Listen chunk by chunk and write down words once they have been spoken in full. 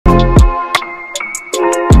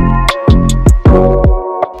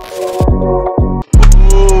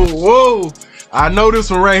I know this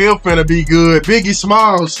one right here finna be good. Biggie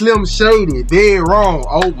Smalls, Slim Shady, Dead Wrong.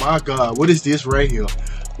 Oh my God, what is this right here?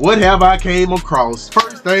 What have I came across?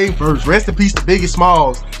 First thing first, rest in peace to Biggie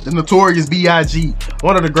Smalls, the notorious B.I.G.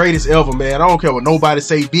 One of the greatest ever, man. I don't care what nobody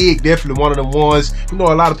say. Big, definitely one of them ones. You know,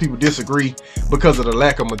 a lot of people disagree because of the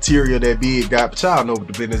lack of material that Big got, but y'all know what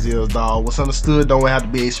the business is, dog. What's understood don't have to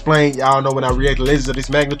be explained. Y'all know when I react to legends of this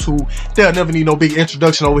magnitude, they'll never need no big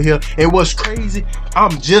introduction over here. And what's crazy,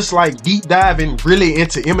 I'm just like deep diving really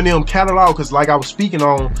into Eminem catalog, because like I was speaking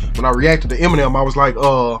on when I reacted to Eminem, I was like,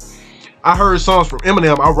 I heard songs from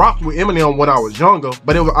Eminem. I rocked with Eminem when I was younger,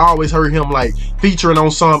 but I always heard him like featuring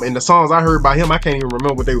on some, and the songs I heard by him, I can't even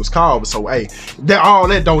remember what they was called. But so, hey, all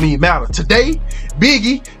that don't even matter. Today,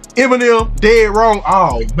 Biggie, Eminem, Dead Wrong.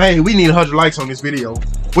 Oh man, we need 100 likes on this video.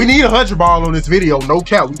 We need 100 ball on this video, no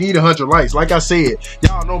cap. We need 100 likes. Like I said,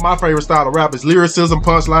 y'all know my favorite style of rap is lyricism,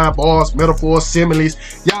 punchline, bars, metaphors, similes.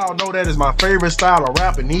 Y'all know that is my favorite style of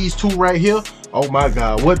rap, and these two right here, oh my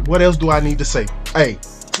God, what else do I need to say? Hey,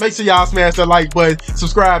 make sure y'all smash that like button.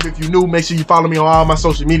 Subscribe if you're new. Make sure you follow me on all my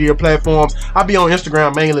social media platforms. I be on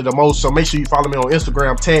Instagram mainly the most, so make sure you follow me on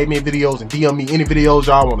Instagram. Tag me in videos and DM me any videos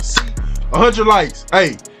y'all want to see. 100 likes.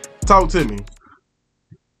 Hey, talk to me.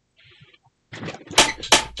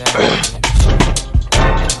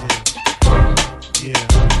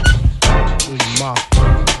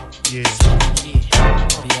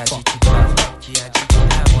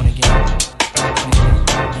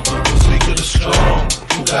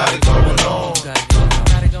 Got it going on.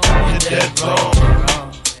 You're dead wrong.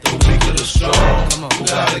 The weak of the strong. Who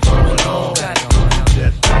got it going on?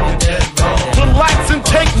 You're dead wrong. Relax and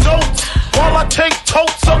take notes while I take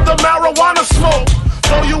totes of the marijuana smoke.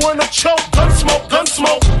 Throw you in a choke, gun smoke, gun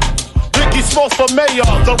smoke. Biggie Smalls for mayor,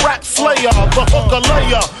 the rap slayer, the hooker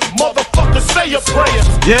layer. Motherfucker, say your prayers.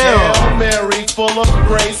 Yeah. Hail Mary, full of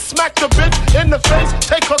grace. Smack the bitch in the face.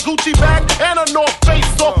 Take her Gucci bag and a North Face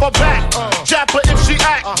off her back. Jab her if she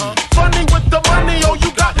act funny with the money. Oh,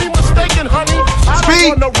 you got me mistaken, honey. I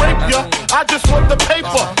don't wanna rape ya. I just want the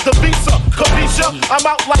paper, the visa, Kavisha. I'm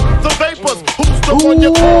out like the vapors. Who's the one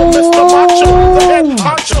you call Mr. Macho? The head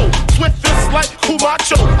honcho. Swift fist like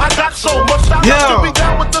Kumacho. I got so much style to be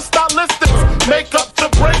down with the stylistics. Make up to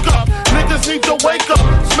break up. Niggas need to wake up.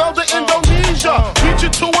 Smell the Indonesia. Beat you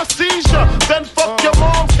to a seizure. Then fuck your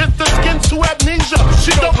mom. Hit the skin to amnesia.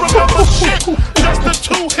 She don't remember shit. Just the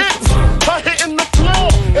 2 hits. Her hitting the floor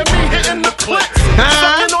and me hitting the clicks.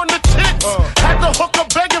 Sucking on the tits. Had the hooker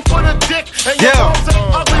begging for the dick. And your mom's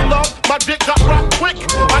ain't ugly, love. My dick got rocked quick.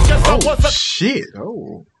 I guess I was a shit.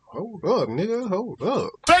 Oh, hold up, nigga. Hold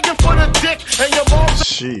up. Begging for the dick and your mom's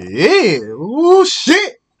shit. Ooh,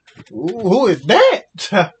 shit. Ooh, who is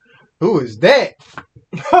that? Who is that?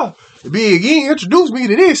 Big, you ain't introduced me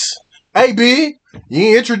to this. Hey, Big, you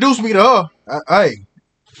ain't introduced me to her. Hey.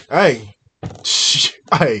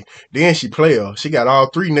 Then she play her. She got all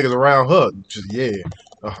 3 niggas around her. Yeah.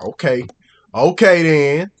 Okay. Okay,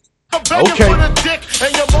 then. Okay. For the dick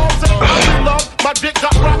and your mom's ain't ugly, love. My dick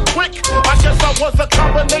got rocked quick. I guess I was a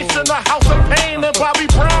combination of House of Pain and Bobby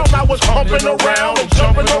Brown. I was humping around and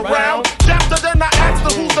jumping around. After then I asked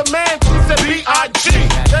her who's the man. She said B.I.G.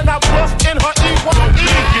 Then I bust in her E.Y.E.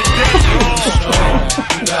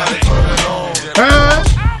 You got it going on.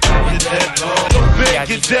 You're dead wrong.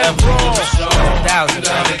 You're dead wrong. You got it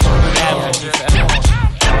going on. You're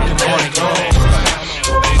dead wrong.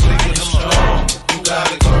 You got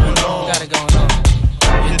it going on.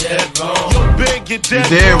 You're dead wrong. You're big, you're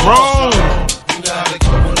dead, wrong. You got it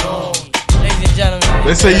going on. Ladies and gentlemen,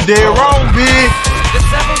 they say you dead wrong, Big. the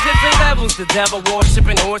 7 different levels, the devil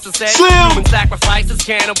worshiping, horses, sex, human sacrifices,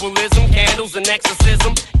 cannibalism, candles and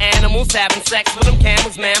exorcism, animals having sex with them,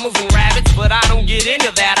 camels, mammals and rabbits, but I don't get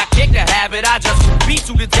into that, I kick the habit, I just beat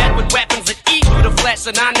you to death with weapons that eat you to flesh,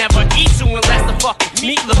 and I never eat you unless the fucking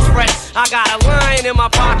meat looks fresh. I got a lion in my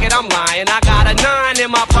pocket, I'm lying, I got a 9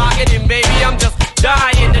 in my pocket, and baby, I'm just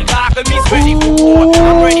dying. The cock of me's ready for war,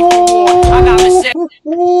 I'm ready for war, I got a shit.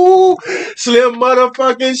 Slim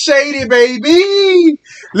motherfucking Shady, baby.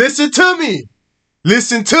 Listen to me.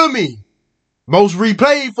 Listen to me. Most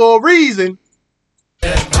replayed for a reason.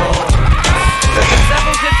 7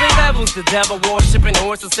 different levels, the devil worshiping,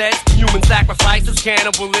 horses, sex, human sacrifices,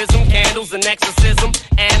 cannibalism, candles and exorcism,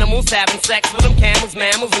 animals having sex with them, camels,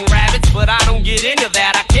 mammals and rabbits, but I don't get into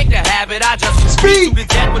that, I kick the habit, I just beat you to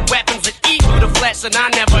death with weapons that eat you to flesh, and I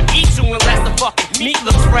never eat you unless the fucking meat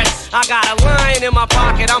looks fresh. I got a lion in my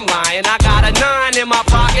pocket, I'm lying, I got a 9 in my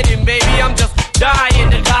pocket, and baby, I'm just dying.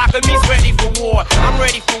 The cock of me's ready for war, I'm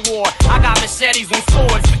ready for war, I got machetes and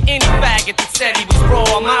swords for any faggot that said he was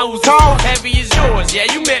raw. My Uzi heavy as yours, yeah,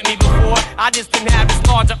 you met me before, I just didn't have as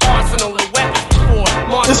large an arsenal of weapons.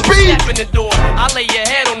 step in the door, I lay your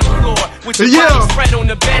head on the floor with your body spread on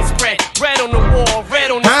the bedspread, red on the wall,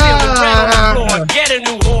 red on the ceiling, red on the floor. Get a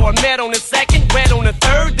new whore, met on the second, red on the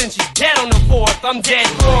third, then she's dead on the fourth. I'm dead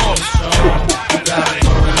wrong.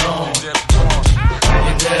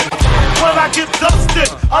 When I get dusted,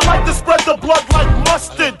 I like to spread the blood like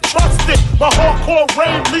mustard. Trust it, my hardcore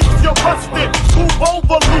rain leaves you rusted. Move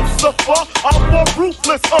over, Lucifer, I'm more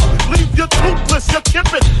ruthless. Leave you toothless, you kip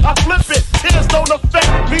it, I flip it. Tears don't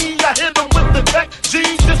affect me, I hit them with the tech. G,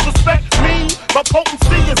 disrespect me, my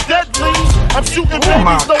potency is deadly. I'm shooting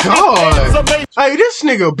babies, no God. Hey, this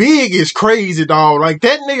nigga Big is crazy, dog. Like,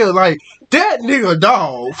 that nigga,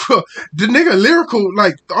 dog. The nigga lyrical,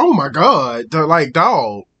 like, oh my God. Like,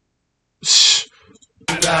 dog.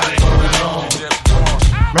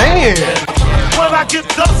 Man. When I get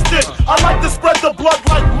dusted, I like to spread the blood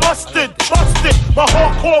like mustard. Trust it, my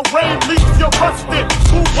hardcore rain leaves you rusted.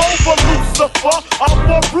 Move over, Lucifer, I'm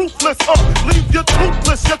more ruthless. Leave you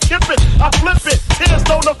toothless, you kip it, I flip it. Tears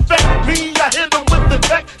don't affect me, I hit them with the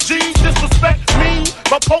tech. G, disrespect me,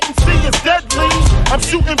 my potency is deadly. I'm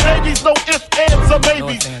shooting babies, no ifs, ands, or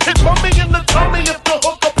maybes. Hit mummy in the tummy if the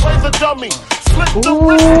hooker plays a dummy. Split the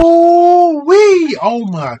wrist. Ooh-wee. Oh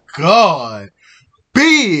my God.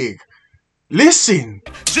 Big. Listen.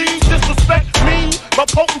 G, disrespect me, my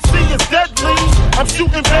potency is deadly. I'm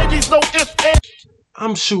shooting babies, no ifs, ands.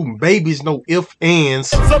 I'm shooting babies, no ifs,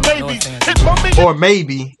 ands. Or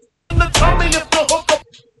maybe. In the tummy if the hooker.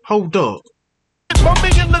 Hold up. Hit mummy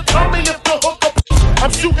in the tummy if the hooker.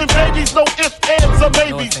 I'm shooting babies, no ifs, ands, or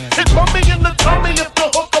maybes. Hit mummy in the tummy if the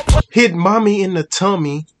hooker. Hit mommy in the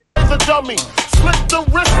tummy. A dummy. Split the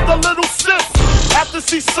wrist, a little sis. After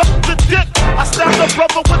she sucked the dick, I stabbed her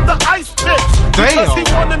brother with the ice pick. Because he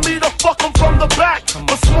wanted me to fuck him from the back.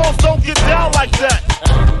 But smalls don't get down like that.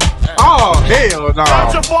 Oh, hell no.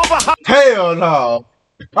 Hell no.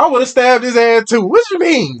 I would have stabbed his ass too. What you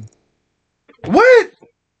mean? What?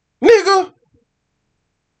 Nigga?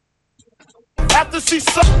 After she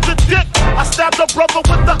sucked the dick, I stabbed her brother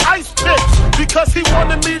with the ice pick. Because he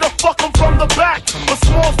wanted me to fuck him from the back. But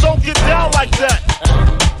smalls don't get down like that.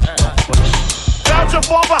 Found your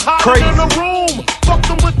father hiding in the room. Fucked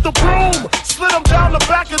him with the broom. Slid him down the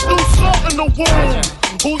back and threw salt in the womb.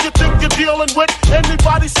 Who you think you're dealing with?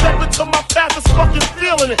 Anybody stepping to my path is fucking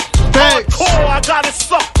feeling it. Hardcore, I got it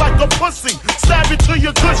sucked like a pussy. Stab it to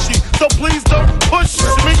your gushy, so please don't push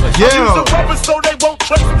me. I use the rubber so they won't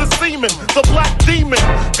trace the semen. The black demon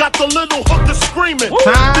got the little hooker screaming.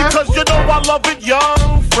 Because you know I love it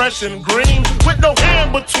young, fresh and green, with no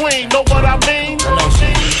hand between. Know what I mean?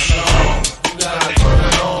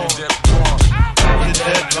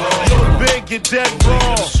 You're big, you're dead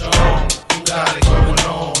wrong. You got it going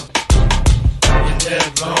on. You're dead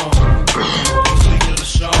wrong. You're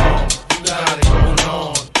strong. You got it going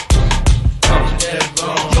on. You're dead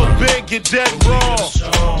wrong. You're big, you're dead wrong.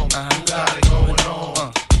 You got it going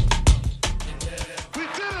on. We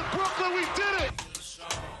did it, Brooklyn, we did it.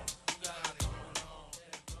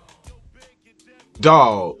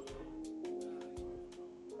 Dog.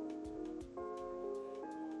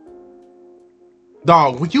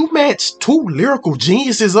 Dog, when you match two lyrical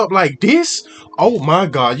geniuses up like this, oh my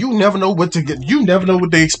God, you never know what to get. You never know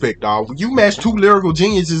what they expect, dog. When you match two lyrical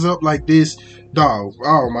geniuses up like this, dog,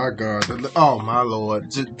 oh my God, oh my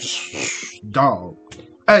Lord, dog.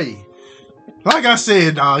 Hey, like I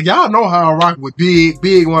said, dog, y'all know how I rock with Big.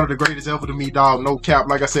 Big, one of the greatest ever to me, dog. No cap.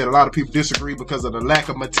 Like I said, a lot of people disagree because of the lack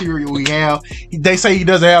of material he have. They say he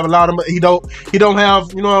doesn't have a lot of. He don't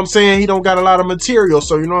have. You know what I'm saying? He don't got a lot of material.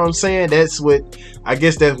 So you know what I'm saying? That's what. I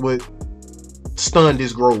guess that's what stunned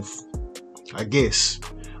his growth. I guess.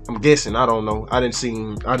 I'm guessing. I don't know. I didn't see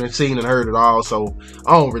and heard it all. So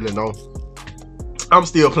I don't really know. I'm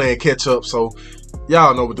still playing catch up. So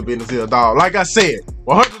y'all know what the business is, dog. Like I said,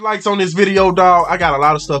 100 likes on this video, dog. I got a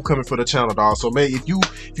lot of stuff coming for the channel, dog. So man, if you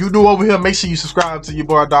do over here, make sure you subscribe to your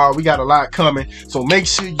boy, dog. We got a lot coming. So make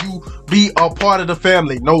sure you be a part of the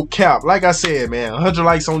family. No cap. Like I said, man, 100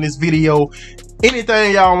 likes on this video.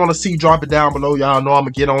 Anything y'all want to see, drop it down below. Y'all know I'm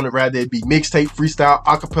going to get on it, rather it be mixtape, freestyle,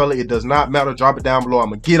 acapella. It does not matter. Drop it down below. I'm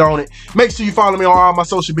going to get on it. Make sure you follow me on all my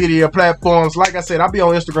social media platforms. Like I said, I be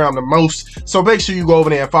on Instagram the most. So make sure you go over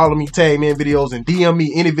there and follow me, tag me in videos, and DM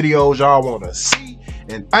me any videos y'all want to see.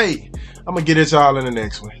 And hey, I'm going to get at y'all in the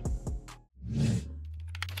next one.